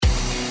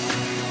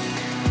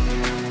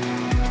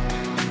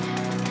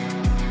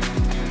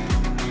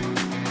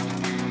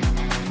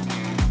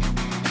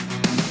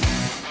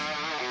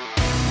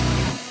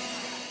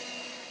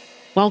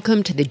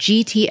Welcome to the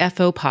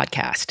GTFO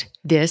podcast.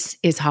 This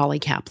is Holly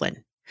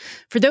Kaplan.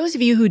 For those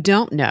of you who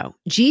don't know,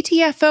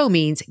 GTFO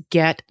means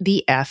get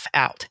the F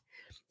out.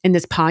 In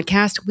this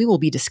podcast, we will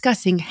be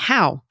discussing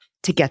how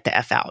to get the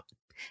F out.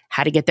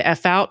 How to get the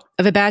F out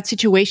of a bad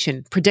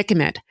situation,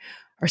 predicament,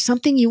 or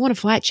something you want to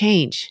flat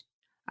change.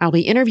 I'll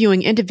be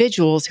interviewing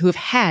individuals who have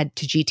had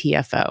to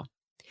GTFO.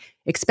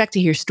 Expect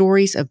to hear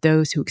stories of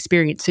those who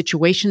experience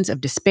situations of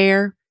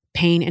despair,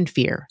 pain, and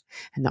fear.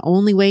 And the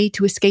only way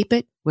to escape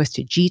it was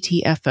to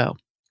GTFO.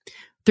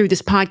 Through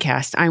this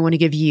podcast, I want to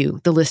give you,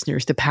 the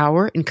listeners, the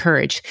power and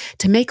courage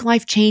to make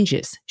life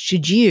changes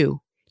should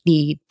you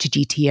need to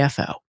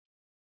GTFO.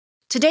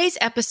 Today's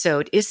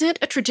episode isn't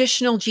a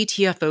traditional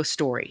GTFO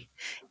story.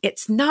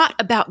 It's not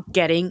about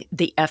getting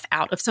the F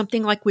out of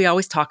something like we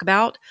always talk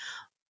about,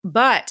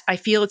 but I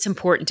feel it's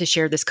important to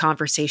share this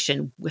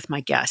conversation with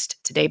my guest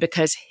today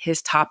because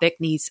his topic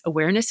needs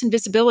awareness and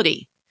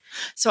visibility.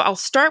 So I'll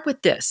start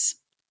with this.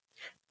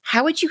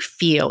 How would you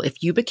feel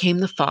if you became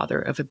the father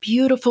of a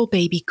beautiful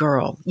baby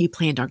girl? You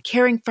planned on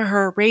caring for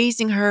her,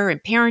 raising her,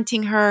 and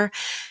parenting her,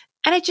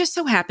 and it just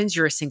so happens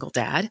you're a single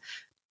dad.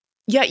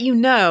 Yet you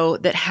know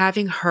that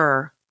having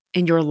her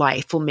in your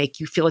life will make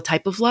you feel a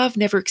type of love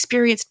never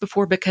experienced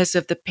before because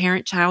of the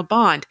parent-child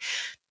bond.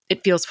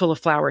 It feels full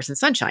of flowers and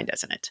sunshine,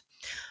 doesn't it?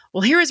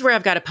 Well, here is where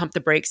I've got to pump the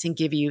brakes and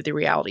give you the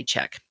reality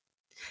check.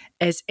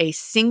 As a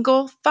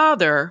single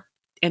father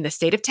in the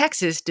state of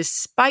Texas,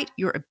 despite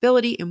your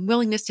ability and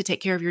willingness to take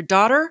care of your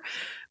daughter,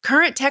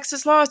 current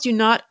Texas laws do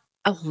not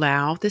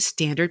allow the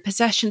standard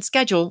possession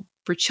schedule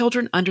for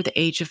children under the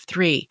age of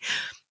 3.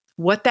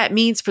 What that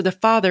means for the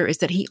father is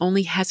that he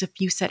only has a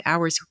few set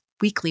hours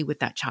weekly with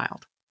that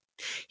child.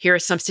 Here are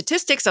some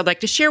statistics I'd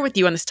like to share with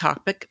you on this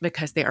topic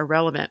because they are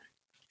relevant.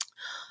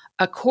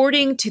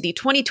 According to the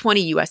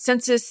 2020 U.S.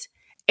 Census,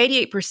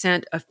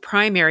 88% of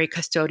primary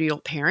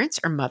custodial parents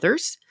are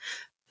mothers.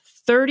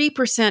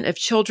 30% of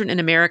children in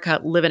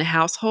America live in a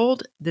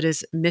household that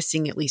is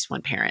missing at least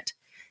one parent.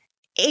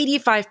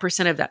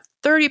 85% of that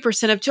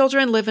 30% of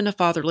children live in a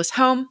fatherless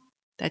home.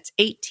 That's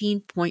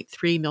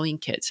 18.3 million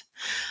kids.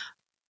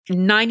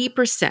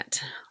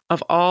 90%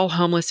 of all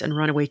homeless and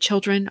runaway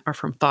children are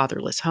from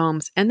fatherless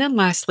homes. And then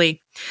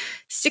lastly,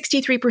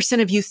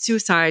 63% of youth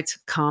suicides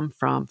come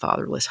from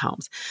fatherless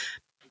homes.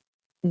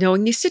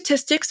 Knowing these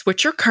statistics,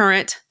 which are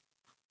current,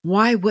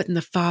 why wouldn't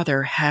the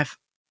father have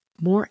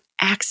more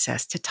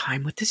access to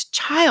time with his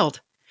child?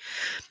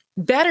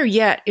 Better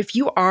yet, if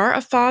you are a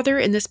father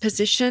in this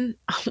position,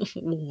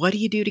 what do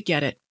you do to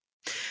get it?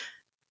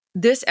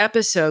 This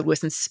episode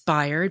was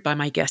inspired by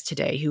my guest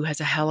today, who has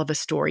a hell of a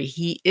story.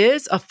 He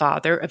is a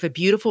father of a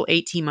beautiful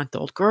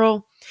 18-month-old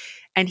girl,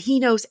 and he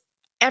knows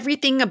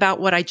everything about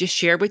what I just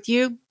shared with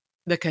you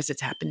because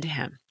it's happened to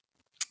him.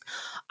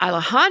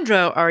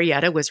 Alejandro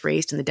Arrieta was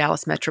raised in the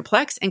Dallas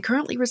Metroplex and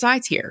currently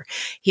resides here.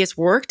 He has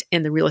worked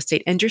in the real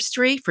estate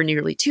industry for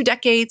nearly 2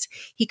 decades.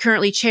 He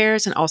currently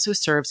chairs and also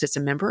serves as a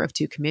member of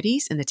 2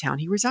 committees in the town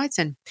he resides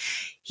in.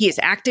 He is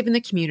active in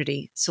the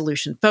community,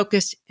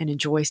 solution-focused, and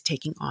enjoys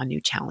taking on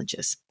new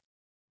challenges.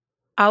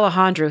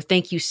 Alejandro,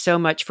 thank you so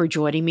much for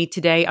joining me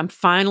today.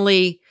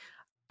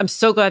 I'm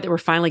so glad that we're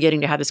finally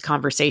getting to have this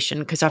conversation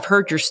because I've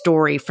heard your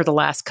story for the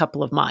last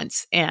couple of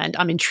months and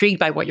I'm intrigued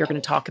by what you're going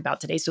to talk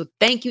about today. So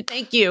thank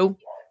you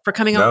for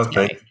coming on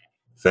today.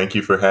 Thank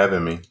you for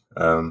having me.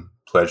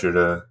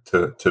 Pleasure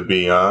to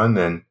be on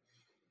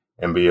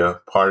and be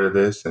a part of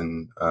this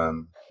and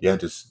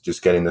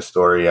just getting the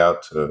story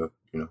out to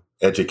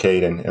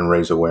educate and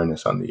raise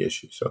awareness on the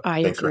issue. So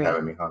thanks for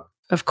having me on.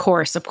 Of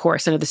course.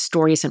 I know the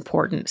story is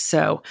important,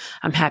 so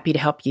I'm happy to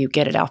help you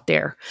get it out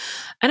there.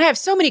 And I have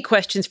so many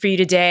questions for you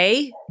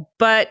today,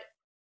 but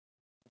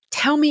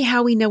tell me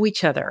how we know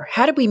each other.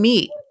 How did we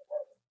meet?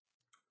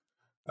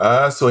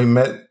 So we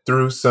met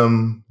through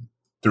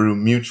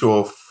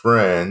mutual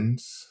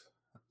friends.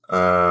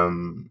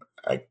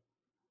 I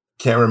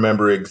can't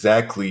remember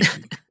exactly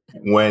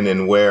when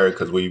and where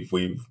because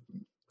we've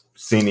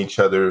seen each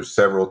other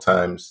several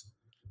times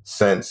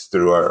since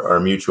through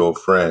our mutual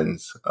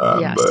friends.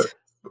 Yes.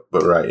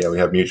 But right, yeah, we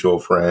have mutual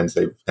friends.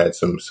 They've had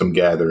some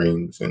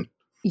gatherings, and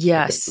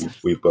yes,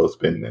 we've both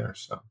been there.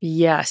 So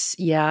yes,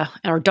 yeah,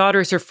 our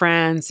daughters are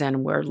friends,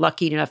 and we're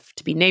lucky enough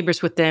to be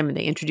neighbors with them, and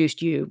they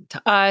introduced you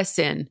to us,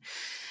 and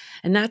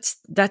that's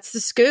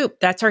the scoop.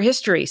 That's our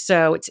history.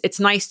 So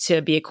it's nice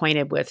to be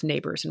acquainted with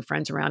neighbors and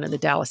friends around in the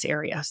Dallas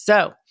area.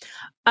 So,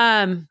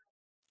 all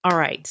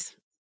right.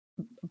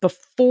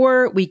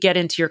 Before we get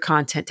into your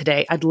content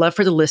today, I'd love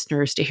for the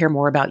listeners to hear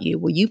more about you.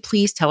 Will you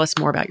please tell us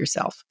more about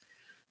yourself?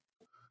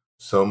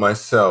 So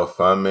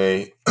I'm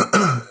a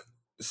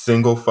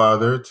single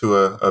father to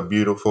a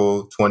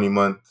beautiful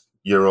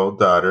 20-month-old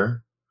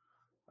daughter.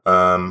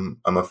 I'm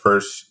a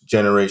first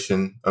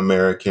generation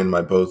American.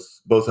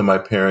 Both of my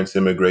parents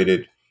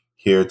immigrated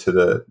here to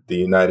the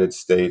United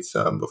States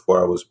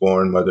before I was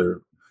born.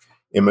 Mother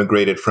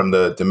immigrated from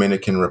the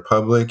Dominican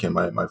Republic, and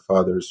my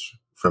father's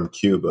from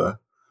Cuba.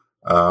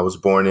 I was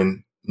born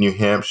in New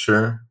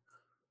Hampshire.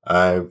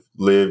 I've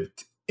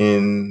lived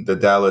in the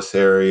Dallas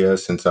area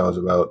since I was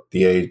about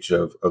the age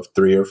of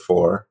 3 or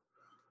 4.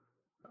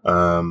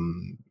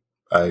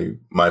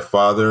 My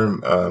father,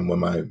 when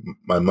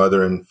my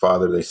mother and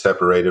father, they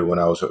separated when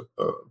I was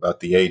about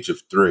the age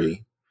of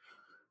 3.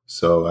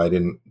 So I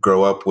didn't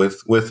grow up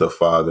with a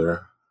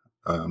father.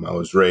 I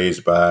was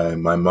raised by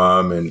my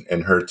mom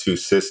and her 2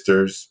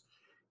 sisters,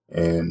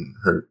 and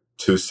her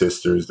 2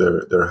 sisters,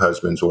 their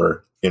husbands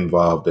were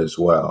involved as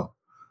well.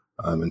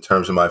 In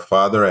terms of my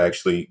father, I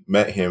actually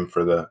met him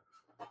for the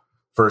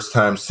first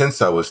time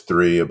since I was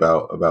 3,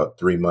 about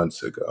 3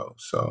 months ago.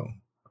 So,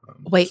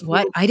 Wait,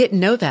 what? I didn't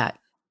know that.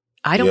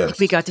 I don't think yes,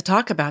 we got to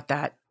talk about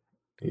that.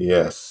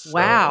 yes. So,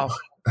 Wow.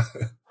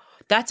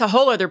 That's a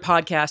whole other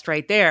podcast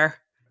right there.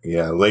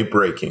 yeah, late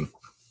breaking.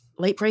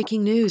 Late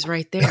breaking news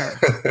right there.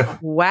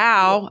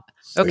 Wow.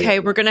 Okay,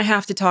 we're going to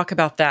have to talk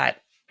about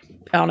that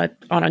on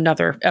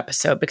another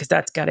episode, because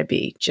that's got to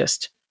be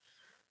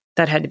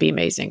that had to be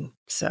amazing.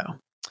 So,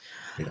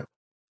 Yeah.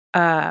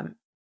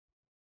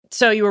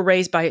 So you were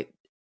raised by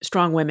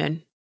strong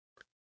women.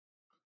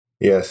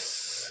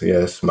 Yes.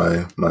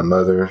 My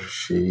mother,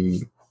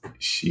 she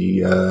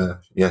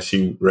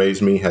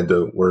raised me, had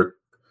to work.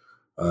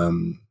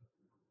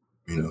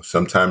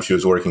 Sometimes she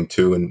was working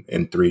 2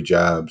 and 3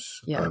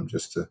 jobs,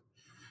 just to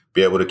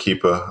be able to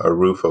keep a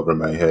roof over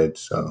my head.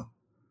 So,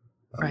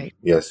 Right.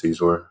 yes, these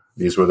were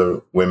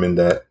the women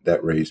that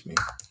raised me.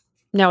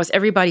 Now, is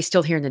everybody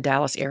still here in the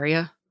Dallas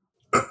area?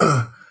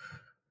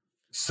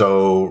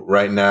 So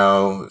right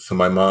now,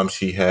 my mom,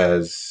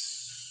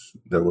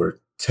 there were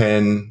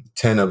 10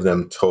 of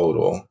them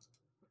total.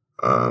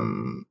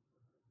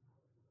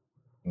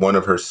 One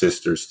of her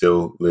sisters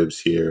still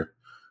lives here.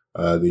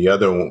 The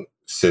other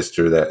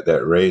sister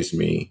that raised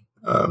me,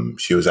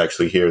 she was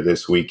actually here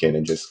this weekend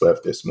and just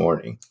left this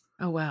morning.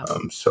 Oh, wow.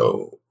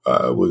 So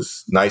it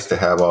was nice to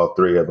have all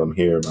 3 of them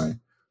here.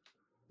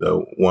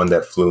 The one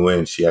that flew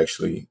in, she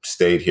actually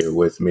stayed here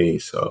with me.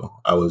 So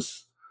I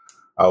was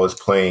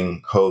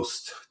playing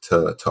host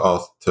to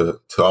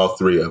all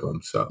 3 of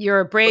them. So you're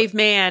a brave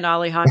man,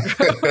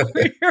 Alejandro.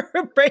 You're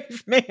a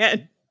brave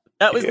man.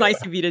 That was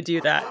nice of you to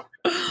do that.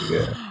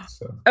 Yeah.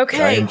 So,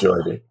 okay. I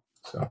enjoyed it.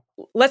 So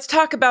let's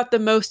talk about the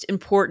most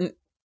important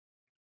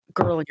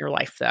girl in your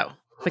life, though,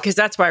 because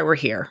that's why we're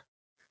here.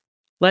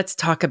 Let's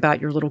talk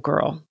about your little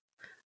girl.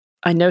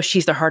 I know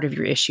she's the heart of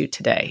your issue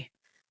today,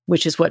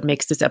 which is what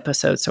makes this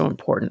episode so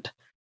important.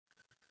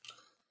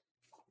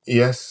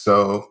 Yes.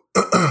 So,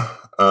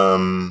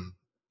 I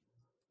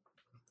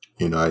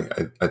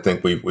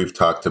think we've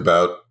talked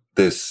about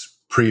this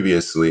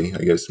previously. I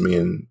guess me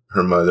and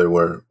her mother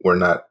were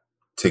not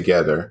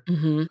together.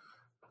 Mm-hmm.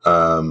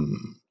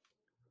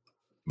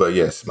 But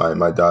yes,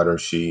 my daughter,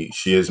 she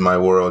is my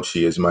world.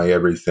 She is my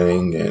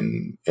everything.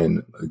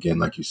 And again,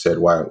 like you said,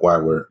 why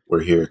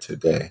we're here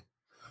today.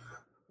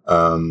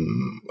 A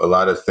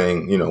lot of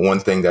things, one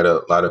thing that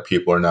a lot of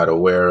people are not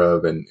aware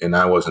of, and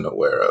I wasn't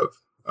aware of,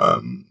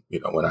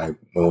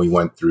 when we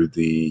went through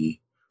the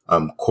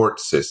court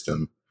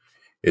system,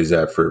 is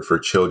that for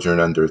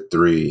children under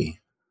 3,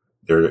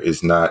 there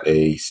is not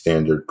a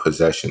standard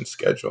possession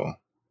schedule.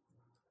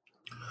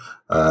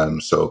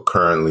 So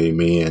currently,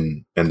 me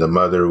and the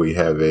mother, we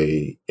have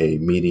a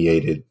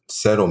mediated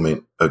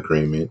settlement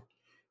agreement,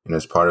 and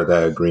as part of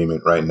that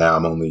agreement, right now,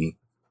 I'm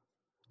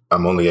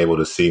only able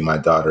to see my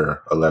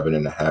daughter 11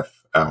 and a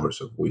half hours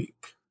a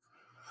week.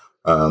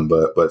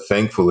 But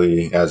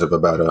thankfully, as of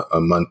about a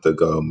month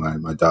ago,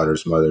 my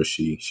daughter's mother,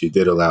 she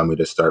did allow me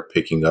to start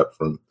picking up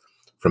from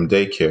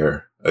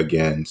daycare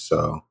again.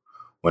 So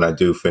when I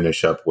do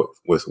finish up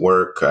with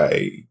work,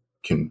 I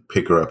can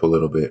pick her up a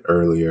little bit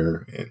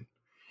earlier, and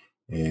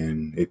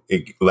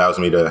it allows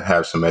me to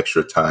have some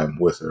extra time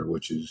with her,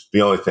 which is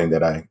the only thing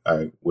that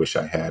I wish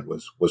I had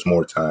was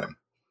more time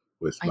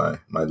with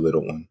my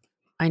little one.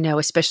 I know,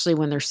 especially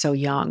when they're so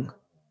young,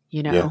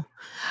 Yeah.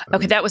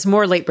 Okay, that was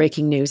more late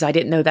breaking news. I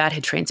didn't know that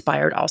had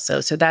transpired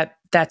also. So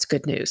that's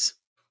good news.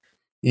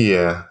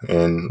 Yeah.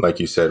 And like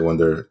you said, when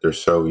they're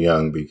so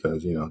young,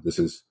 because,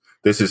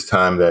 this is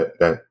time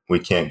that we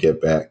can't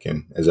get back.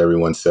 And as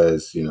everyone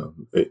says,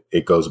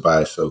 it goes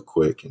by so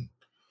quick, and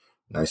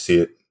I see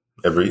it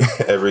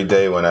every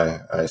day when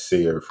I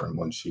see her, from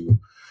when she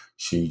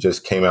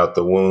just came out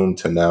the womb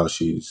to now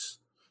she's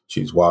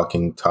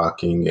walking,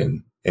 talking,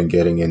 and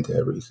getting into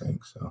everything.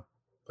 So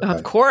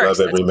of course,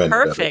 love every minute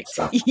perfect.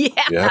 of it, so.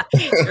 Yeah.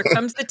 Here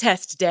comes the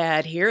test,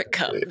 Dad. Here it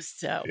comes.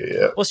 So,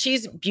 well,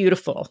 she's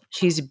beautiful.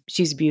 She's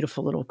a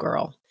beautiful little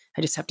girl.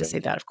 I just have to say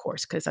that, of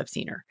course, because I've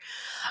seen her.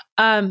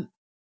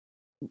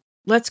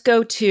 Let's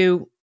go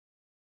to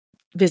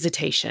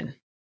visitation,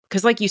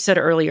 because, like you said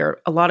earlier,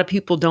 a lot of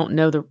people don't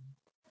know the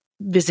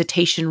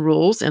visitation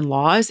rules and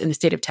laws in the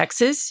state of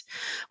Texas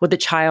with a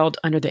child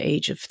under the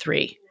age of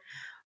 3.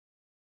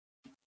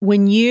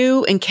 When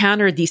you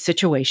encountered these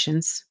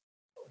situations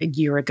a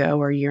year ago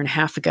or a year and a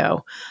half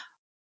ago,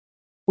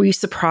 were you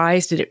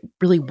surprised that it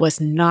really was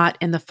not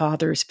in the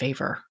father's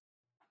favor?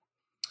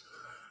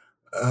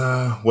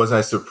 Was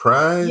I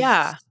surprised?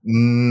 Yeah.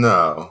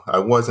 No, I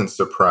wasn't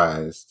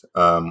surprised.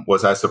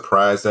 Was I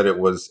surprised that it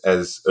was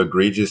as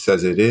egregious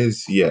as it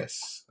is?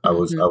 Yes, I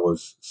was. Hmm. I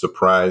was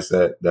surprised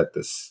that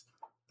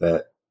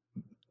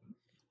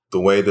the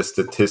way the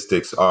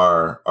statistics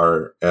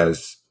are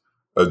as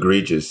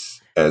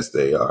egregious as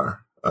they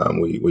are.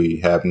 We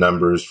have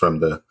numbers from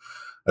the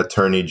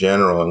Attorney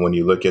General, and when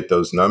you look at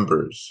those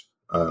numbers,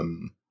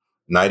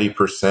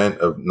 90%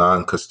 of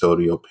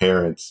non-custodial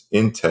parents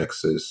in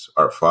Texas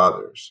are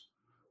fathers.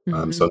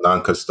 Hmm. So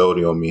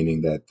non-custodial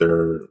meaning that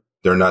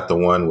they're not the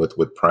one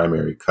with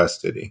primary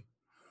custody.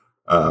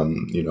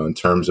 In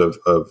terms of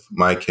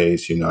my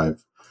case,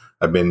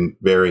 I've been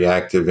very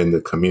active in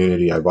the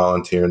community. I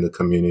volunteer in the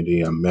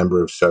community. I'm a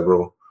member of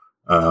several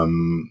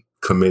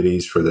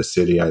committees for the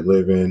city I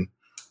live in.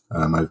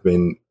 I've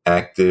been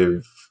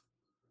active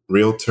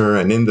realtor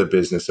and in the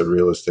business of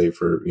real estate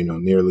for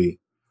nearly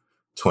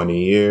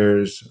 20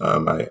 years.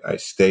 I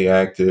stay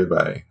active.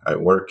 I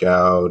work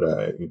out.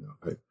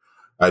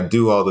 I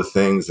do all the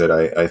things that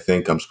I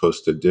think I'm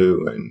supposed to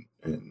do,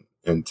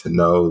 and to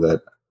know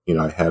that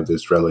I have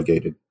this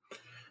relegated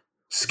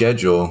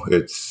schedule.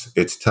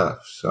 It's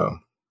tough. So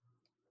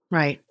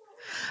Right.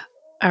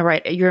 All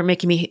right. You're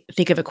making me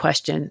think of a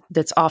question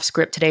that's off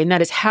script today. And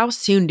that is, how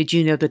soon did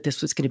you know that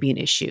this was going to be an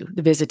issue,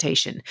 the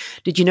visitation?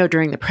 Did you know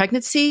during the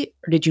pregnancy,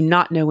 or did you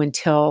not know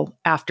until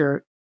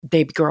after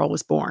baby girl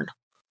was born?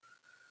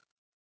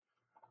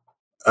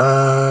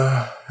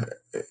 uh,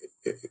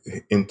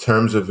 in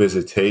terms of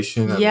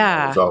visitation, I mean,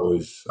 Yeah.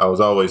 I was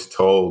always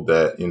told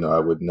that I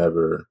would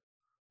never,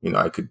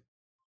 I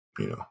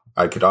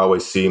could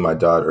always see my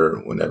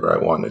daughter whenever I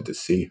wanted to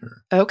see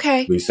her. At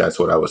Okay. least that's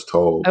what I was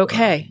told.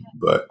 Okay.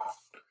 But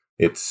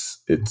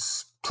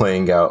it's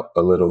playing out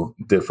a little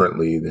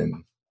differently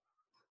than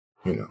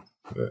you know.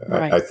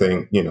 I Right.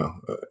 think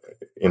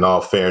in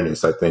all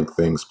fairness, I think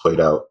things played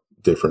out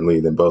differently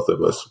than both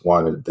of us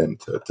wanted them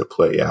to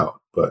play out.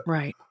 But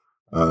Right.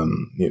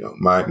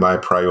 my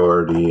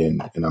priority,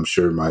 and I'm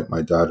sure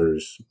my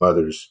daughter's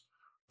mother's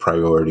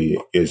priority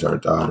is our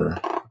daughter.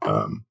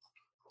 Um,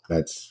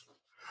 that's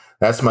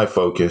that's my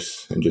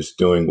focus, and just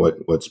doing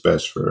what's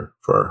best for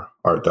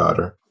our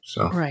daughter.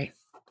 So. Right.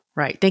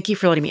 Right. Thank you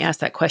for letting me ask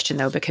that question,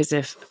 though, because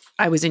if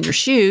I was in your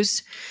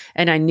shoes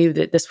and I knew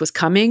that this was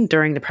coming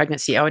during the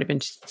pregnancy,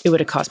 it would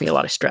have caused me a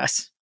lot of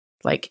stress.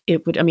 Like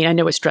it would, I mean, I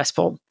know it's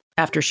stressful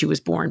after she was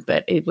born,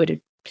 but it would have,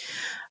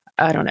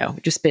 I don't know,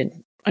 just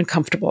been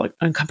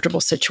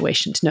uncomfortable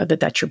situation to know that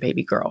that's your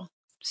baby girl.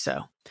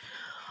 So,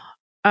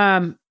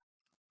 um,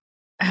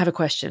 I have a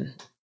question.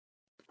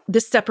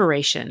 This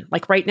separation,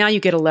 like right now you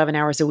get 11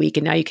 hours a week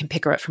and now you can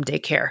pick her up from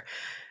daycare.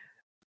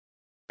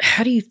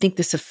 How do you think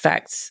this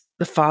affects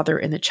the father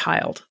and the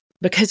child?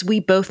 Because we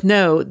both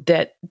know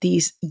that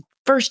these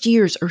first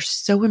years are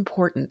so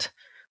important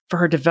for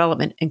her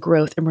development and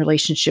growth and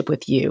relationship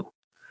with you.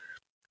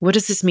 What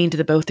does this mean to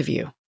the both of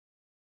you?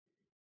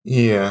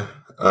 Yeah.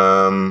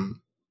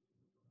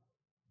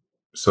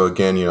 So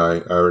again,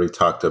 I already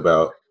talked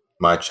about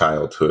my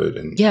childhood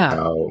and Yeah.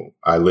 how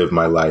I lived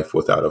my life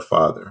without a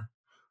father.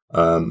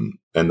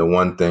 And the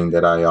one thing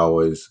that I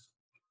always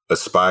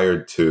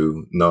aspired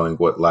to, knowing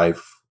what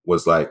life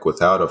was like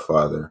without a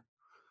father,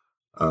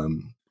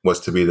 was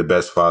to be the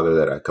best father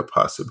that I could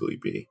possibly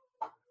be.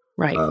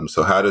 Right.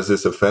 So how does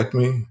this affect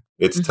me?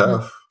 It's Mm-hmm.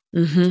 tough.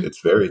 Mm-hmm.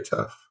 It's very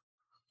tough,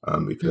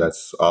 because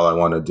that's all I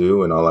want to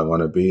do, and all I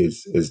want to be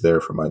is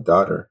there for my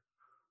daughter.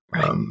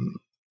 Right. Um,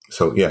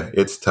 so yeah,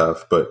 it's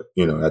tough, but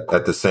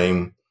at the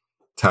same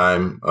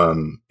time,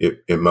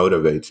 it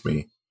motivates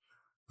me.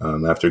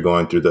 After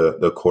going through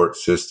the court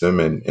system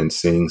and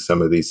seeing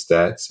some of these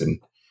stats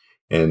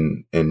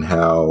and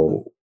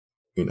how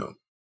you know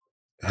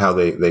how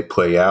they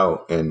play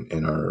out and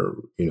are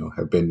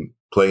have been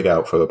played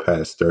out for the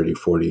past 30,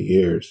 40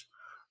 years,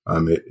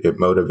 it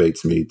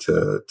motivates me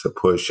to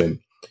push and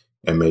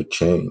make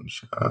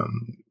change.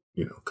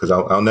 Because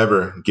I'll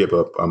never give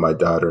up on my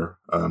daughter.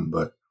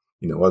 But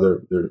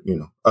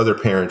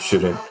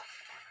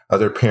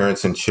other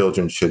parents and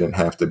children shouldn't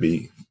have to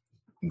be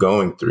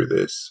going through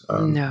this.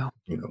 No,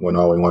 When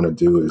all we want to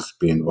do is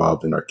be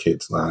involved in our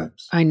kids'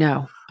 lives. I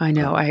know. I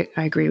know. Um,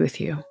 I agree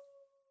with you.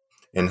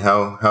 and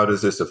how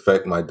does this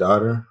affect my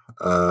daughter?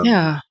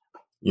 Yeah.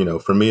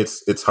 For me,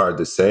 it's hard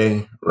to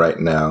say right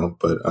now,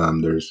 but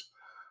there's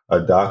a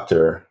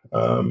doctor,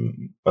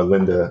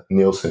 Alinda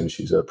Nielsen.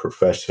 She's a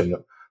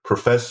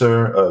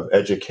professor of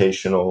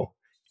educational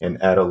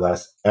and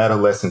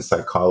adolescent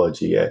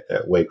psychology at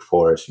Wake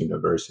Forest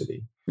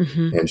University.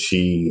 Mm-hmm. And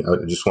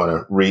I just want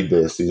to read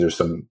this. These are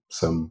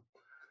some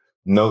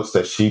notes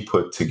that she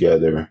put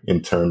together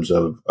in terms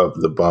of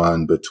the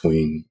bond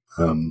between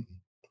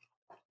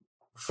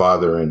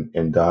father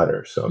and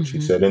daughter. So she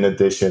Mm-hmm. said, in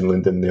addition,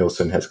 Linda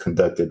Nielsen has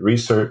conducted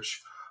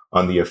research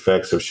on the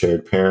effects of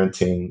shared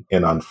parenting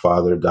and on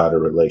father-daughter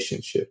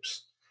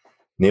relationships.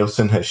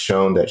 Nielsen has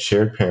shown that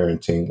shared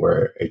parenting,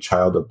 where a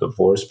child of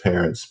divorced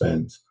parents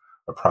spends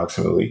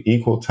approximately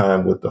equal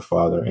time with the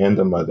father and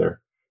the mother,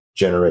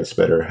 generates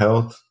better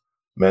health,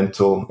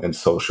 mental, and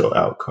social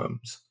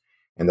outcomes.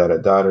 and that a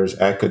daughter's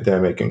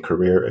academic and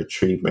career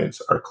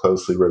achievements are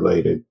closely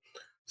related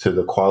to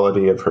the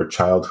quality of her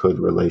childhood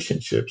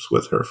relationships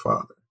with her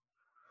father.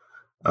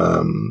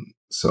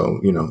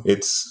 So,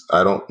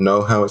 I don't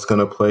know how it's going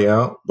to play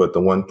out, but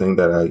the one thing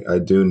that I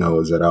do know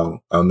is that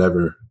I'll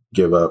never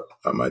give up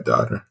on my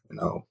daughter, and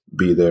I'll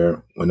be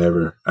there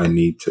whenever I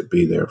need to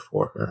be there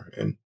for her,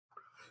 and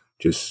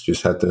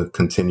just have to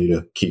continue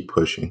to keep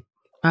pushing.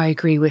 I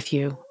agree with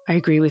you. I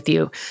agree with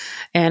you.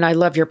 And I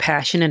love your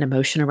passion and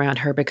emotion around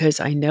her, because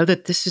I know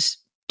that this has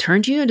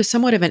turned you into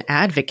somewhat of an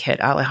advocate,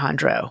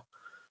 Alejandro,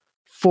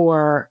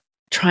 for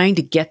trying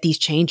to get these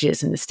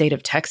changes in the state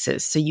of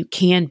Texas so you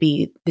can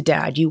be the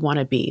dad you want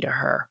to be to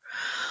her.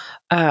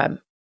 I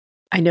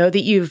know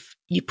that you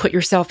put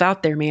yourself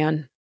out there,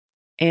 man,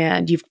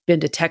 and you've been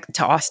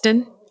to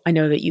Austin. I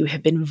know that you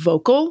have been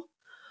vocal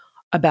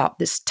about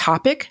this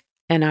topic,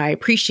 and I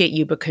appreciate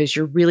you because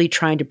you're really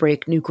trying to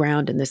break new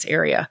ground in this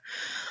area.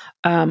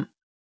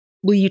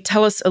 Will you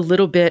tell us a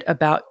little bit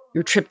about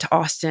your trip to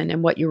Austin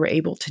and what you were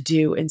able to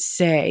do and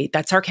say?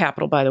 That's our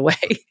capital, by the way.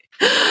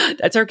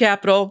 That's our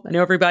capital. I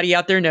know everybody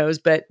out there knows,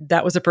 but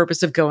that was the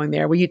purpose of going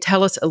there. Will you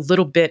tell us a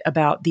little bit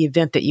about the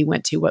event that you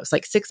went to? What was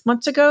like 6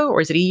 months ago,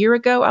 or is it a year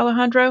ago,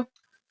 Alejandro?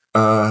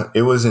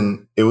 It was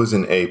in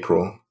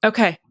April.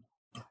 Okay.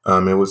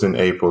 It was in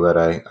April that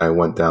I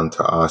went down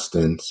to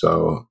Austin.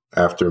 So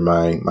after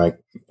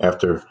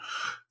after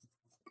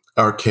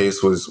our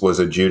case was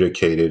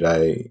adjudicated,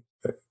 I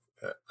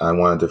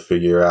wanted to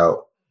figure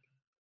out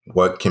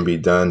what can be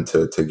done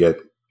to get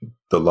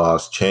the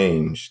laws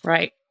changed.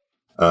 Right.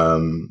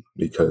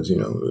 Because,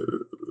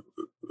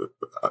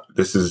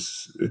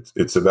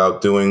 it's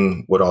about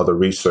doing what all the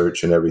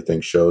research and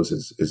everything shows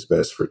is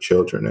best for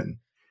children.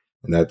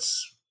 And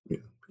that's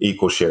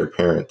equal shared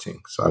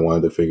parenting. So I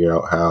wanted to figure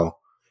out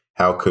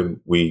how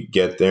could we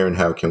get there and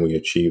how can we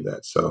achieve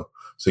that? So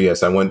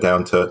yes, I went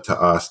down to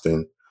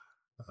Austin.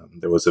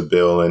 There was a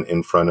bill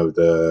in front of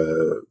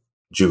the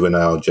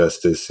Juvenile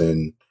Justice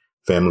and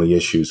Family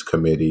Issues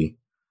Committee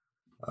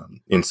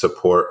in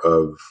support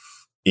of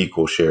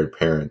equal shared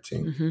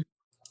parenting. Mm-hmm.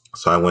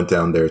 So I went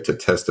down there to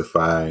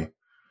testify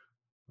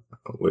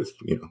with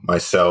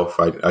myself.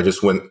 I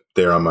just went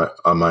there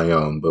on my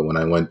own, but when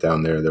I went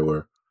down there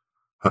were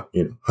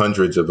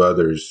hundreds of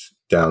others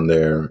down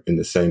there in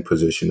the same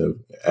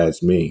position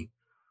as me.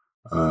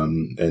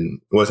 And it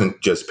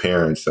wasn't just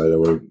parents. There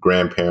were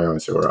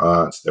grandparents, there were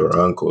aunts, there were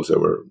uncles, there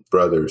were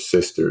brothers,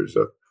 sisters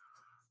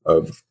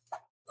of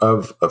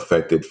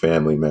affected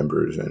family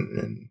members.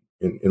 And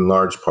in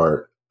large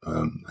part,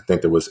 I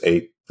think there was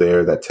 8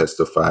 there that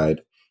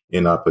testified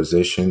in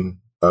opposition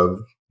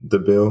of the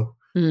bill.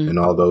 And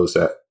all those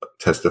that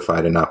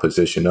testified in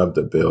opposition of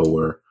the bill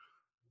were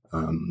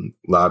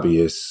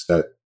lobbyists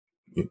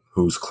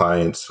whose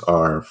clients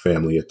are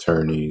family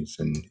attorneys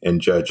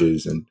and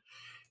judges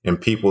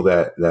and people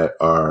that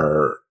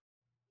are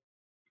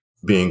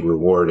being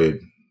rewarded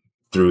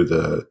through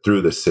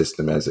the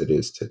system as it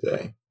is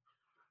today.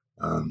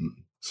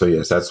 So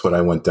yes, that's what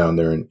I went down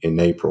there in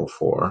April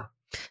for.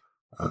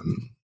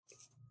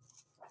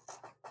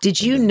 Did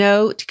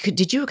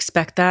you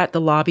expect that,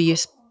 the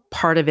lobbyist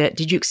part of it?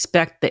 Did you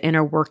expect the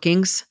inner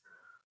workings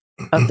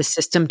of the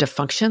system to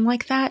function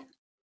like that?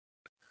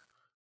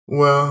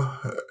 Well,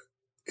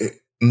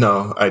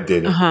 no, I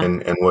didn't. Uh-huh.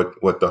 And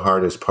what the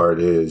hardest part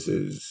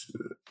is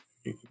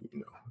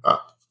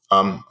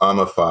I'm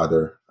a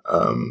father.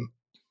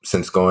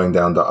 Since going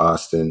down to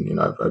Austin,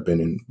 I've been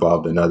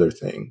involved in other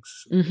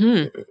things,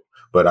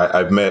 but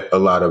I've met a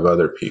lot of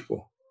other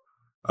people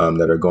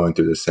that are going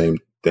through the same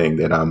thing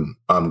that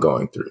I'm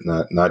going through.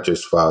 Not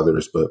just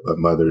fathers, but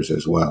mothers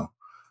as well.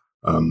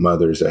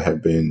 Mothers that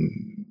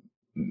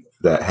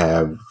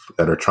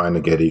are trying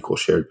to get equal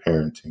shared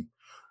parenting.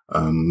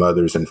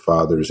 Mothers and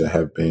fathers that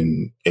have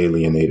been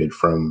alienated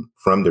from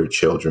their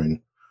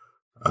children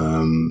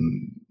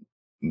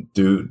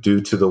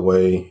due to the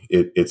way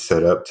it's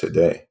set up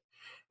today.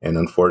 And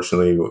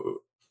unfortunately,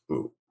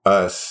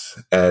 us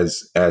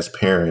as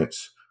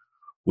parents,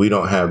 we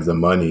don't have the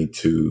money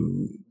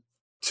to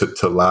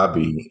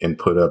lobby and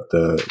put up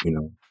the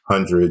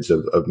hundreds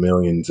of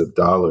millions of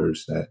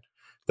dollars that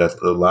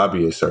the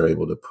lobbyists are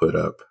able to put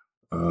up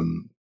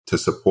to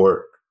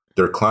support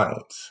their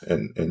clients,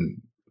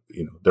 and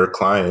their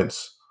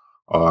clients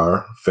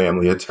are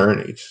family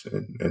attorneys,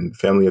 and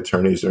family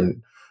attorneys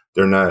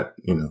they're not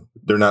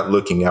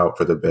looking out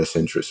for the best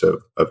interests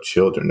of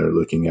children. They're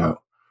looking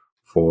out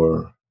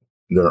for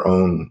their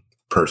own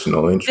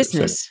personal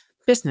interests.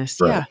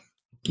 Business. Right.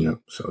 Yeah.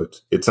 So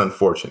it's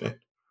unfortunate.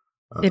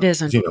 It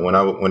isn't. When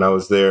I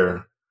was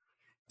there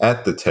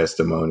at the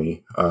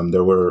testimony,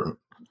 there were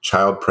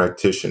child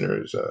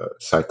practitioners,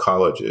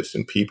 psychologists,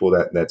 and people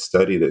that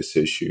study this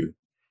issue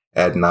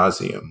ad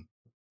nauseum.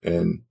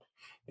 And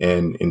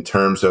in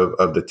terms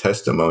of the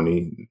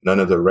testimony, none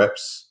of the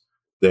reps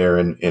there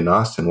in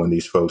Austin, when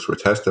these folks were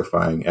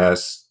testifying,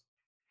 asked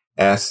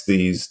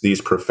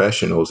these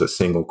professionals a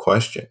single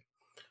question.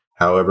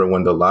 However,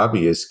 when the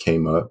lobbyists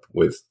came up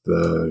with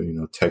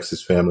the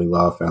Texas Family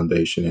Law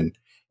Foundation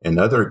and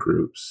other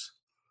groups,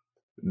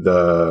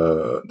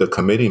 the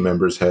committee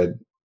members had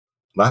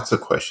lots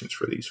of questions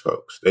for these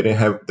folks. They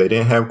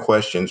didn't have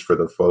questions for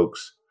the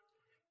folks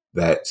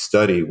that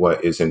study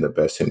what is in the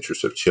best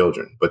interest of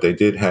children, but they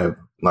did have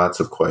lots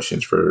of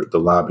questions for the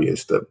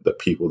lobbyists, the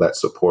people that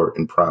support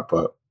and prop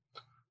up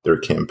their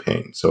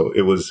campaign. So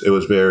it was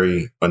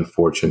very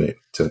unfortunate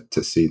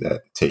to see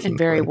that taking and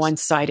very place.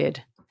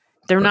 one-sided.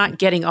 They're not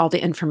getting all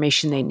the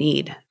information they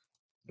need.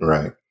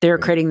 Right. They're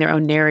creating their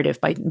own narrative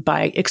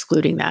by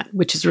excluding that,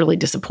 which is really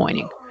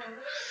disappointing.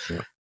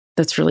 Yeah.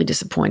 That's really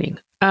disappointing.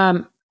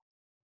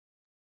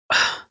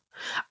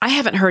 I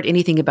haven't heard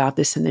anything about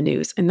this in the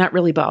news, and that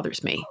really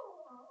bothers me.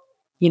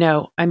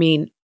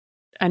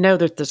 I know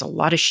that there's a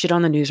lot of shit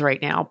on the news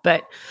right now,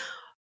 but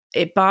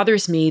it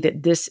bothers me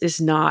that this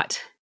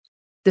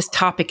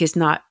topic is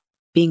not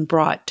being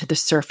brought to the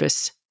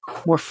surface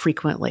more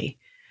frequently,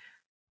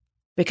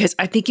 because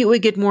I think it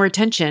would get more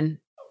attention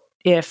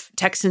if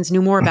Texans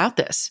knew more about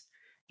this,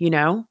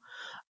 Yeah.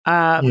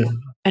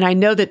 And I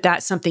know that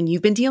that's something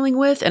you've been dealing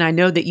with, and I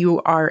know that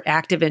you are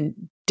active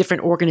in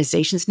different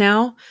organizations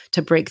now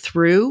to break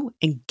through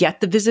and get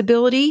the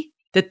visibility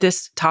that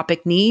this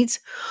topic needs.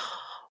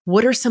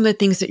 What are some of the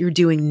things that you're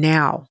doing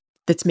now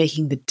that's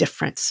making the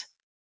difference?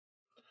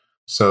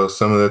 So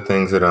some of the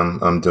things that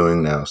I'm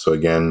doing now. So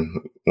again,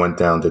 went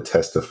down to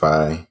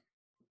testify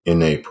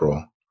in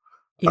April.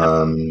 Yep.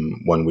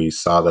 When we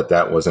saw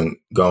that wasn't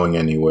going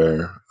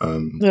anywhere,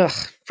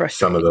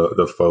 some of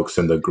the folks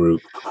in the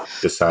group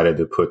decided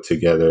to put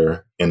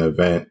together an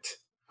event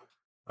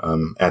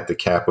at the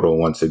Capitol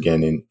once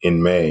again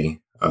in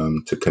May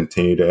to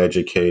continue to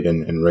educate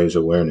and raise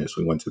awareness.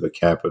 We went to the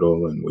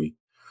Capitol and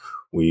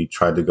we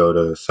tried to go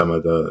to some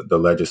of the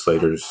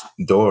legislators'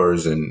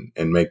 doors and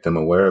make them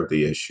aware of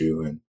the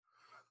issue. And,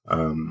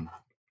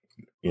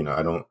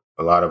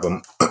 a lot of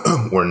them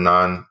were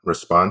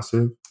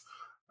non-responsive.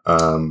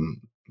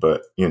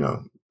 But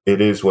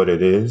it is what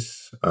it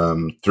is.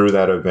 Through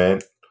that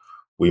event,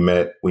 we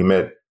met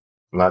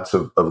lots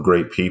of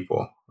great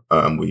people.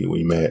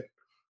 We met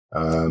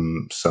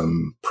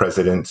some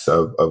presidents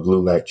of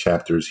LULAC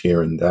chapters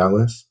here in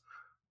Dallas.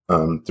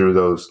 Through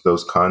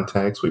those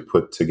contacts, we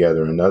put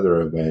together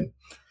another event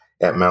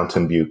at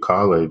Mountain View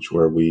College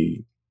where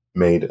we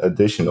made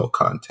additional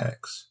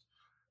contacts.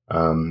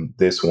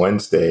 This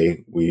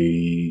Wednesday,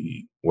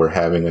 we were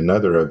having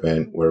another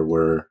event where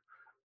we're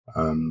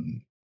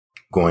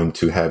going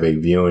to have a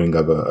viewing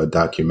of a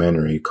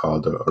documentary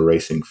called A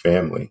Racing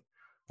Family.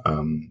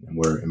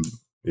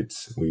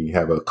 We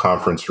have a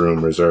conference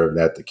room reserved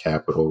at the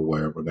Capitol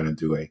where we're going to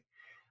do a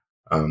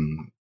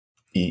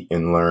eat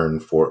and learn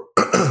for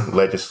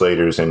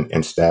legislators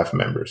and staff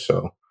members.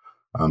 So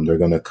they're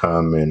going to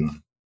come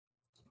and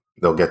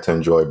they'll get to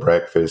enjoy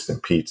breakfast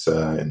and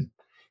pizza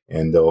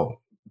and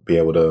they'll be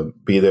able to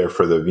be there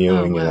for the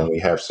viewing. Oh, wow. And then we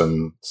have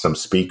some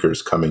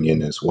speakers coming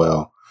in as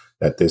well,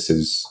 that this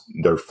is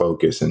their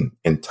focus and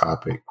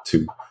topic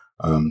to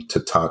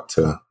talk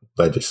to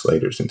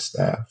legislators and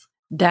staff.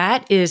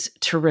 That is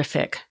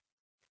terrific.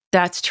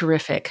 That's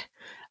terrific.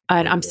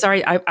 And I'm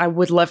sorry, I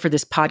would love for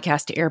this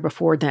podcast to air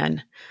before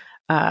then.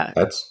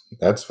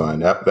 That's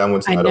fine. That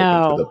one's not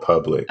open to the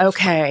public.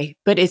 Okay.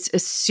 But it's a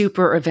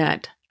super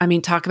event. I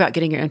mean, talk about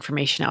getting your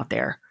information out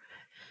there.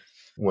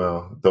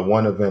 Well, the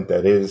one event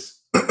that is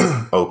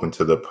open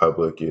to the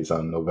public is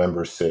on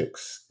November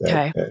 6th.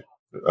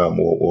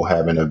 We'll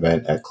have an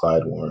event at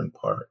Clyde Warren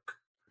Park.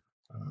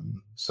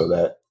 So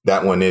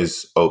that one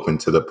is open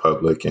to the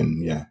public,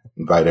 and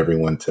invite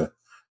everyone to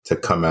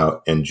come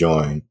out and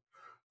join.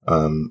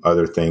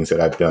 Other things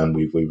that I've done,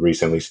 we've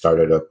recently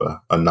started up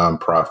a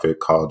nonprofit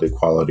called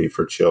Equality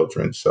for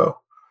Children. So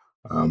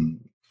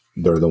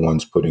they're the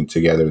ones putting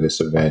together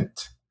this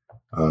event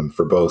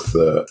for both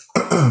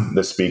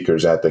the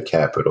speakers at the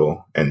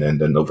Capitol and then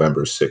the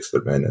November 6th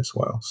event as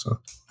well. So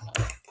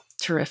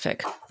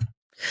terrific.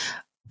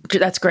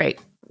 That's great.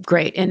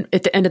 Great. And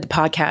at the end of the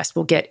podcast,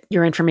 we'll get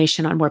your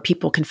information on where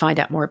people can find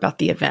out more about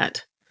the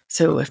event.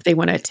 So if they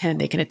want to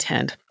attend, they can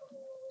attend.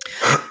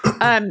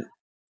 I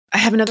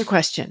have another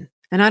question,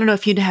 and I don't know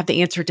if you have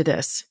the answer to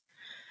this,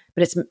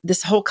 but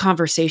this whole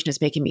conversation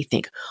is making me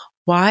think,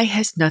 why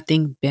has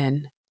nothing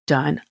been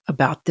done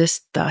about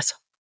this thus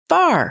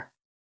far?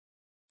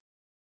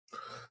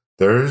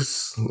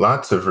 There's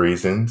lots of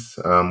reasons.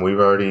 We've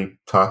already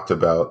talked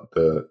about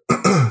the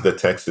the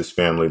Texas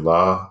Family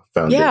Law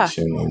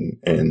Foundation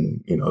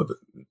and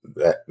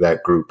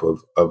that group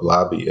of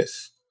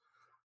lobbyists.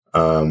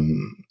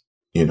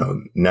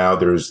 Now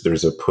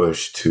there's a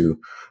push to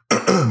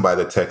by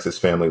the Texas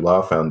Family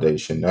Law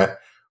Foundation.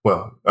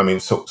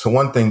 So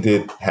one thing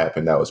did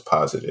happen that was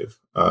positive.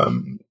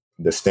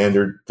 The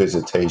standard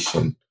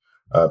visitation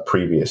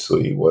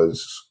previously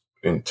was,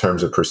 in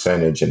terms of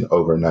percentage and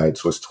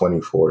overnights, was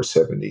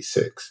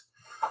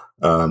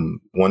 24.76.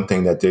 One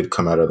thing that did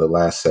come out of the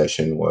last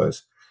session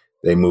was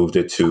they moved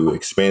it to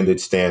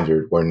expanded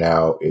standard, where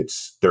now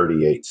it's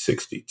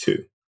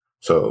 38.62.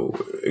 So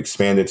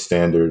expanded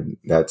standard,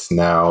 that's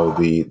now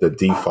the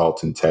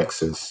default in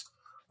Texas,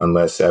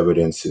 unless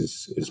evidence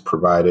is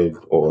provided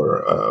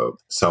or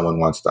someone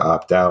wants to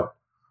opt out.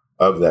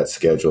 of that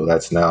schedule.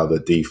 That's now the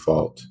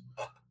default.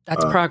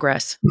 That's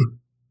progress.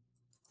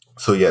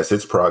 So yes,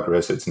 it's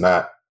progress. It's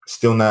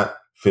still not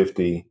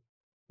 50.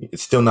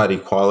 It's still not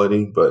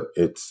equality, but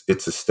it's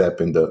a step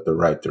in the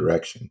right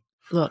direction.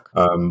 Look,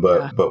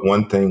 but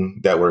one thing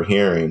that we're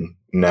hearing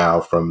now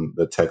from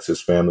the Texas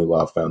Family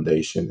Law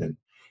Foundation,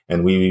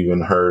 and we've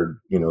even heard,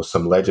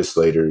 some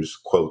legislators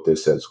quote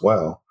this as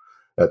well,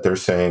 that they're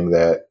saying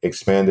that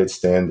expanded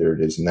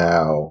standard is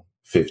now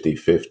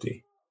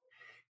 50-50.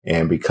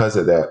 And because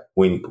of that,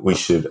 we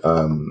should,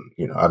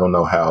 I don't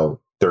know how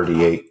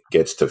 38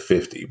 gets to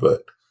 50,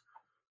 but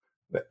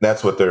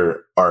that's what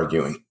they're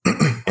arguing.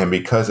 And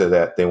because of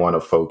that, they want to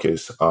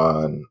focus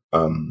on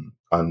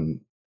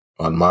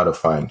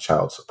modifying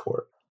child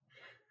support.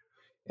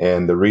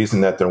 And the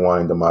reason that they're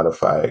wanting to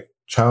modify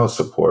child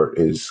support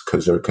is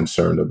because they're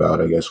concerned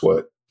about, I guess,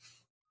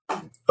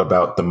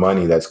 about the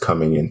money that's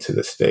coming into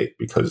the state.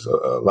 Because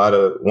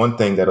one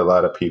thing that a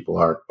lot of people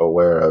aren't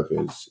aware of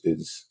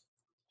is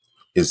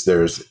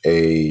there's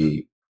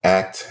a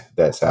act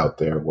that's out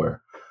there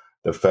where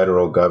the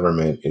federal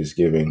government is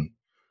giving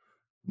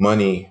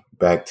money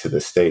back to the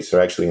states.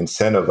 They're actually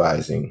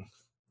incentivizing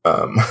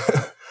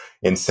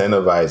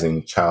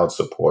incentivizing child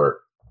support.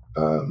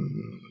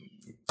 The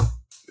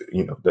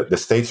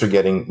states are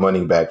getting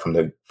money back from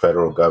the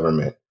federal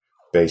government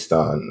based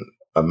on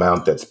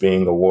amount that's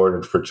being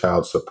awarded for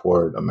child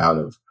support, amount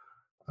of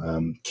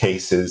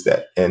cases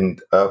that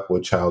end up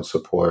with child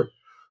support.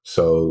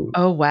 So,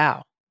 oh,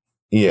 wow.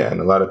 Yeah, and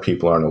a lot of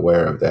people aren't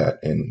aware of that.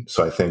 And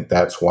so I think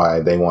that's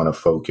why they want to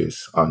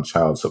focus on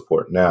child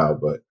support now.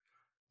 But,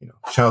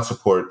 child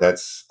support,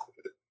 that's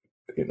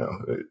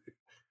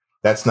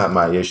not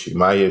my issue.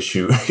 My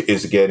issue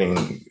is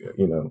getting,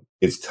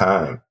 it's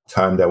time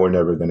that we're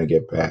never going to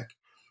get back.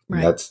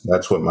 Right.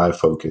 That's what my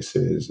focus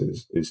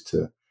is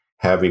to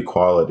have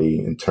equality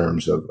in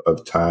terms of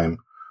time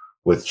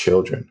with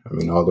children. I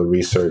mean, all the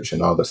research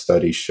and all the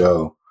studies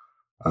show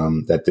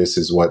that this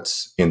is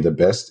what's in the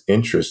best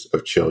interest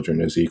of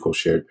children is equal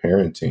shared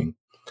parenting.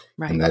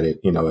 Right. And that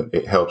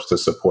it helps to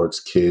support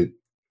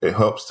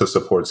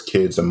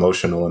kids'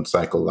 emotional and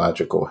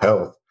psychological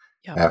health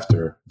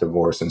after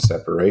divorce and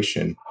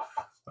separation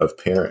of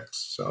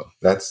parents. So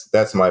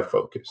that's my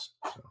focus.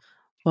 So.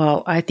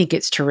 Well, I think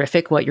it's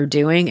terrific what you're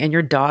doing, and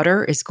your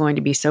daughter is going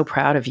to be so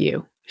proud of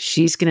you.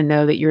 She's going to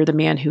know that you're the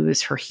man who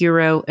is her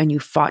hero, and you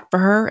fought for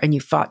her, and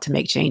you fought to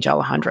make change,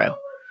 Alejandro.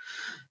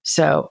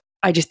 So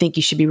I just think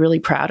you should be really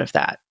proud of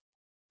that.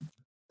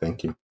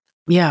 Thank you.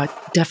 Yeah,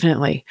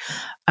 definitely.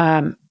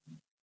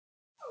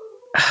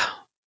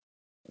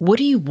 What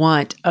do you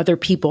want other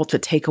people to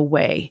take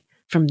away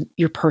from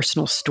your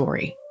personal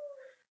story?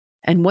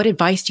 And what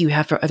advice do you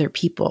have for other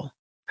people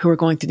who are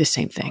going through the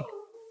same thing?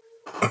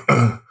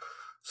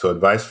 So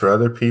advice for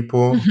other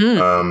people,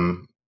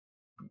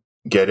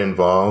 get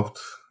involved.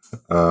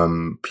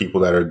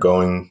 People that are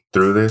going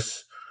through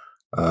this,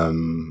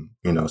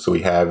 so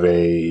we have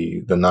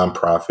the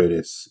nonprofit,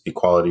 it's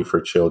Equality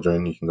for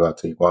Children. You can go out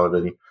to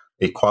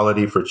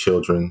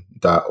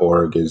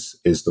equalityforchildren.org is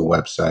the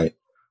website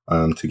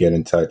to get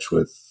in touch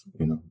with,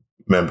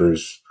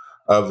 members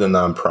of the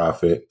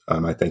nonprofit.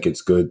 I think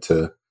it's good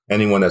to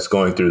anyone that's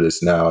going through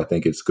this now. I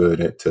think it's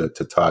good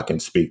to talk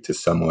and speak to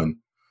someone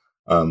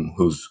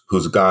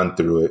who's gone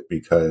through it,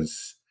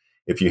 because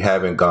if you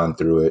haven't gone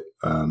through it,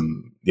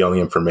 the only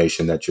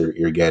information that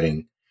you're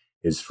getting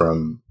is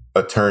from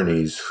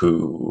attorneys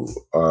who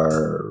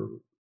are,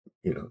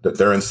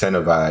 they're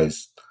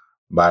incentivized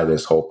by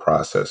this whole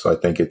process. So I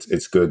think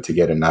it's good to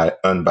get an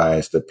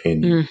unbiased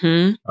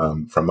opinion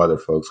from other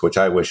folks, which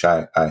I wish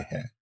I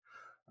had.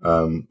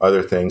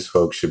 Other things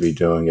folks should be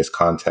doing is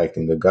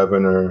contacting the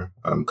governor,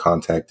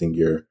 contacting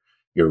your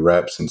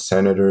reps and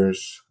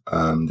senators.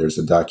 There's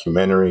a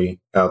documentary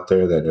out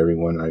there that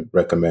everyone I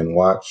recommend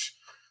watch,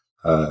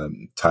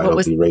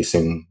 titled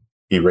Erasing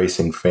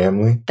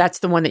Family. That's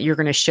the one that you're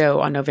going to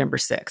show on November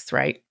 6th,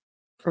 right?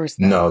 Or is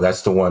that... No,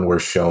 that's the one we're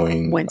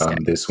showing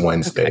this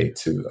Wednesday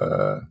to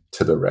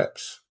the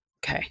reps.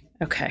 Okay.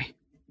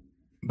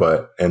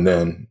 And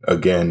then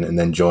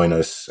join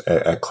us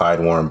at Clyde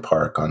Warren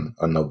Park on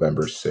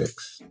November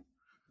 6th.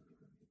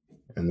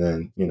 And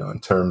then, in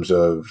terms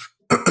of,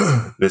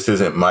 this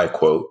isn't my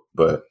quote,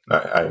 but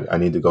I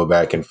need to go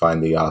back and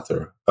find the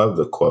author of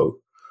the quote.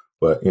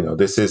 But,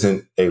 this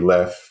isn't a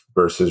left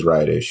versus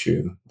right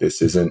issue.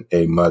 This isn't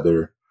a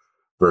mother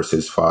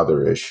versus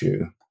father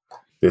issue.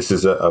 This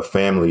is a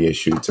family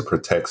issue to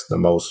protect the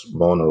most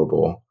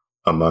vulnerable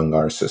among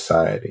our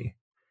society,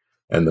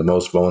 and the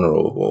most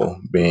vulnerable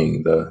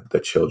being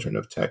the children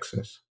of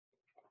Texas.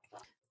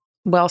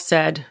 Well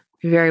said.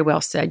 Very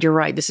well said. You're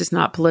right. This is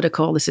not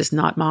political. This is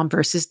not mom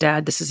versus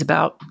dad. This is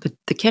about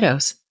the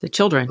kiddos, the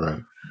children.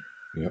 Right.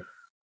 Yep.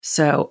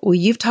 So,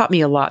 you've taught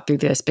me a lot through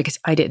this, because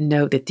I didn't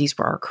know that these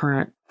were our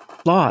current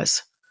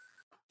laws.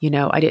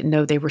 I didn't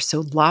know they were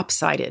so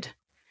lopsided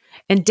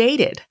and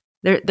dated.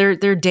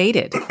 They're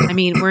dated. I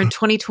mean, we're in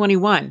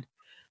 2021.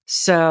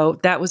 So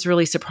that was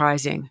really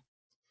surprising.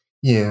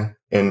 Yeah.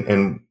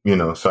 And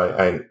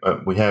so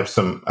I have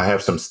some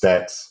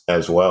stats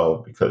as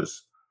well,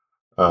 because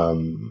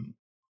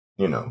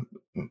You know,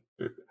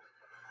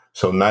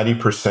 so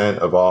 90%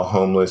 of all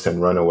homeless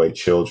and runaway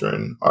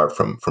children are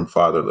from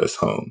fatherless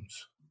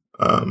homes.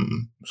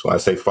 So I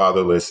say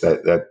fatherless,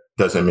 that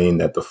doesn't mean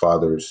that the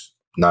father's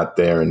not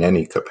there in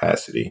any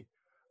capacity.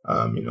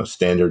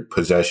 Standard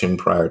possession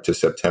prior to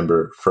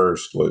September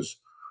 1st was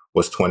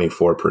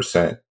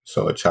 24%.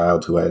 So a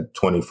child who had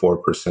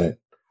 24%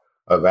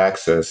 of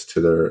access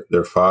to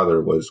their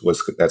father was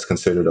that's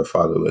considered a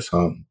fatherless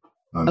home.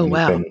 Oh,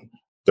 wow. Anything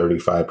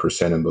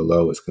 35% and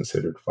below is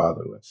considered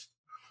fatherless.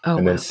 Oh,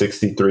 and then wow.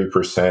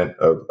 63%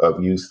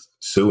 of youth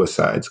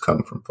suicides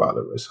come from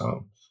fatherless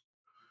homes.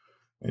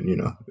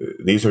 And,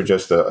 these are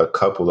just a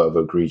couple of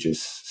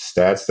egregious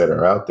stats that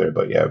are out there,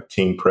 but you have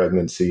teen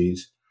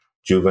pregnancies,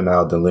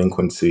 juvenile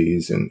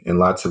delinquencies, and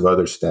lots of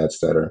other stats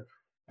that are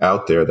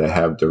out there that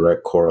have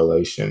direct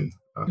correlation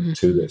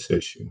to this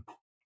issue.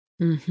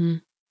 Mm-hmm.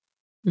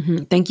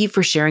 Mm-hmm. Thank you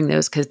for sharing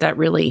those, because that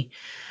really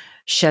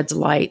sheds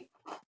light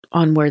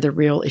on where the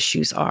real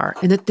issues are,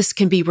 and that this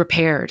can be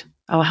repaired.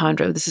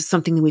 Alejandro, this is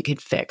something that we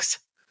could fix,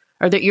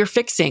 or that you're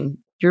fixing.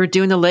 You're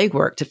doing the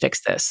legwork to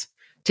fix this,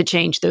 to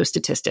change those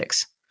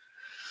statistics.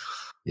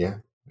 Yeah,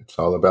 it's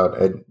all about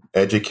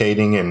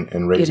educating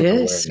and raising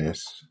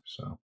awareness.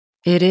 So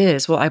it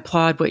is. Well, I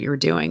applaud what you're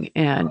doing,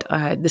 and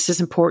this is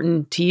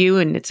important to you,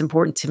 and it's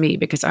important to me,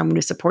 because I'm going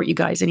to support you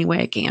guys any way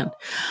I can.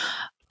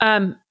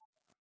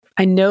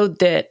 I know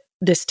that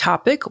this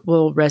topic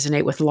will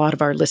resonate with a lot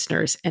of our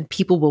listeners, and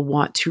people will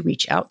want to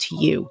reach out to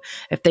you.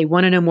 If they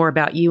want to know more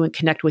about you and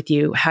connect with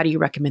you, how do you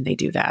recommend they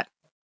do that?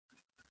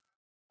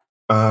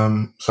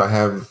 So I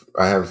have,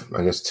 I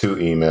guess, 2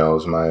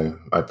 emails. My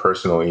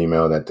personal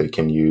email that they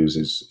can use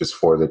is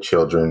for the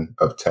children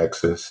of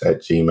Texas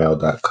at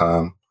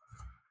gmail.com.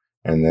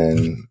 And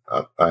then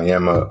I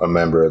am a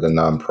member of the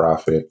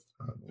nonprofit.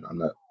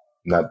 I'm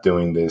not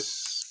doing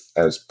this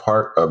as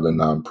part of the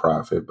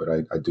nonprofit, but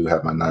I do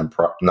have my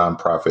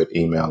nonprofit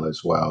email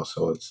as well.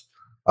 So it's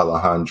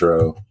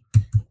Alejandro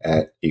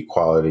at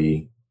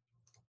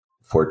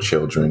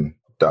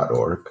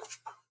equalityforchildren.org.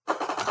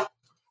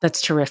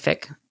 That's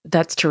terrific.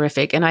 That's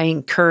terrific. And I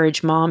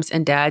encourage moms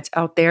and dads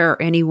out there,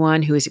 or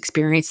anyone who is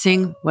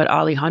experiencing what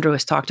Alejandro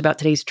has talked about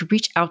today, is to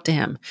reach out to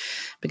him,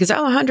 because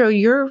Alejandro,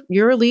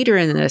 you're a leader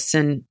in this,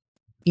 and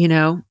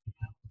you're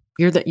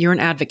an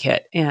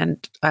advocate,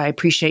 and I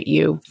appreciate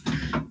you,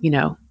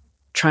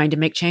 trying to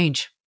make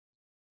change.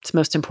 It's the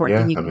most important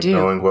thing you can do.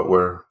 Knowing what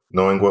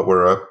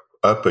we're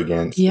up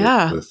against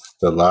with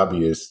the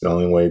lobbyists. The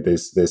only way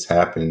this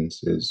happens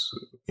is,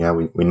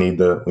 we need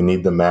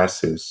the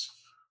masses.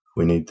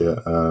 We need to.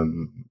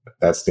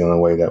 That's the only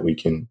way that we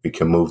can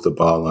move the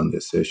ball on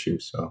this issue.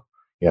 So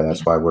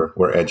that's why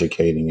we're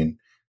educating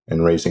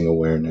and raising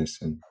awareness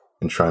and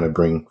trying to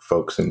bring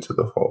folks into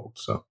the fold.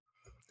 So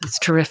it's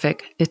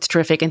terrific. It's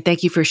terrific, and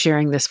thank you for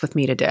sharing this with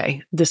me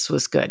today. This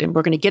was good, and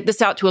we're going to get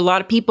this out to a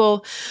lot of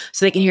people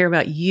so they can hear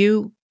about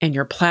you and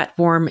your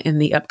platform in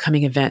the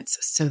upcoming events,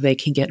 so they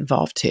can get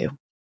involved too.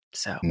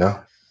 So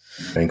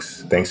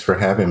thanks for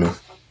having me.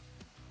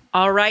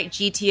 All right,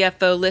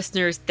 GTFO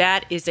listeners,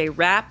 that is a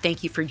wrap.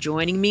 Thank you for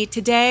joining me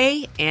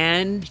today,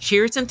 and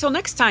cheers until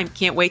next time.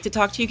 Can't wait to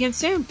talk to you again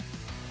soon.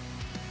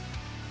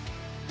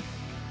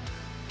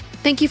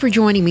 Thank you for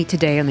joining me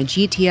today on the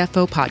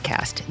GTFO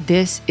podcast.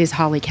 This is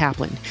Holly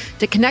Kaplan.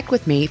 To connect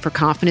with me for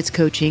confidence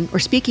coaching or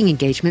speaking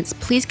engagements,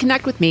 please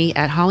connect with me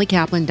at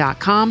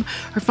hollykaplan.com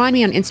or find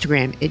me on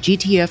Instagram at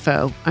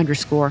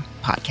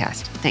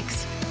GTFO_podcast.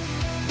 Thanks.